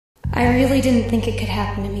I really didn't think it could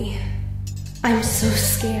happen to me. I'm so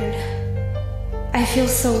scared. I feel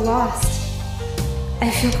so lost. I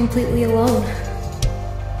feel completely alone.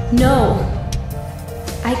 No!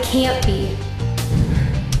 I can't be.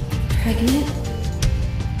 Pregnant?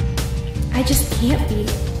 I just can't be.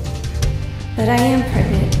 But I am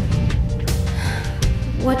pregnant.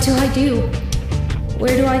 What do I do?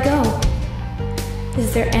 Where do I go?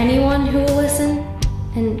 Is there anyone who will listen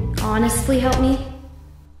and honestly help me?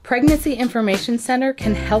 Pregnancy Information Center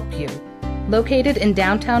can help you. Located in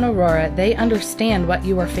downtown Aurora, they understand what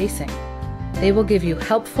you are facing. They will give you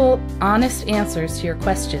helpful, honest answers to your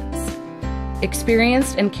questions.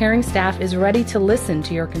 Experienced and caring staff is ready to listen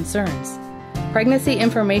to your concerns. Pregnancy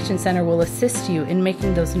Information Center will assist you in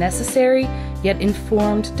making those necessary yet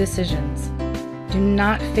informed decisions. Do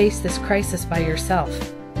not face this crisis by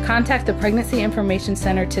yourself. Contact the Pregnancy Information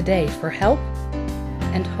Center today for help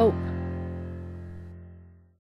and hope.